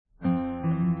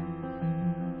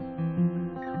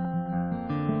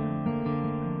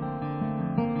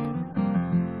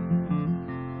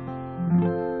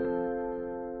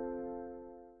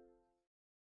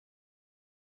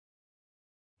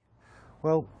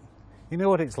Well, you know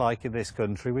what it's like in this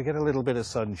country. We get a little bit of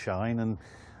sunshine and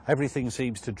everything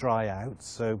seems to dry out,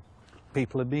 so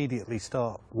people immediately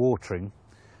start watering.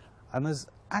 And there's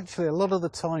actually a lot of the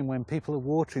time when people are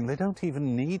watering, they don't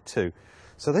even need to.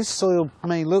 So this soil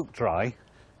may look dry,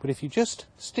 but if you just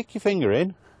stick your finger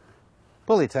in,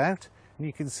 pull it out, and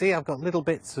you can see I've got little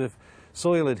bits of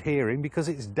soil adhering because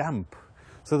it's damp.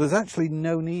 So there's actually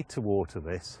no need to water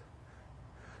this.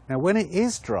 Now when it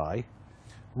is dry,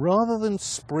 rather than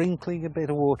sprinkling a bit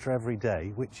of water every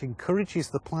day, which encourages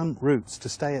the plant roots to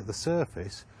stay at the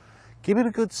surface, give it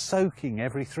a good soaking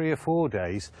every 3 or 4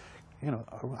 days. You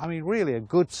know, I mean really a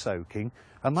good soaking,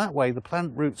 and that way the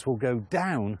plant roots will go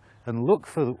down and look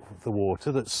for the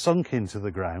water that's sunk into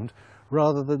the ground,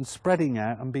 rather than spreading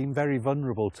out and being very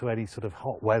vulnerable to any sort of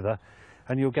hot weather,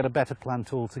 and you'll get a better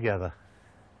plant altogether.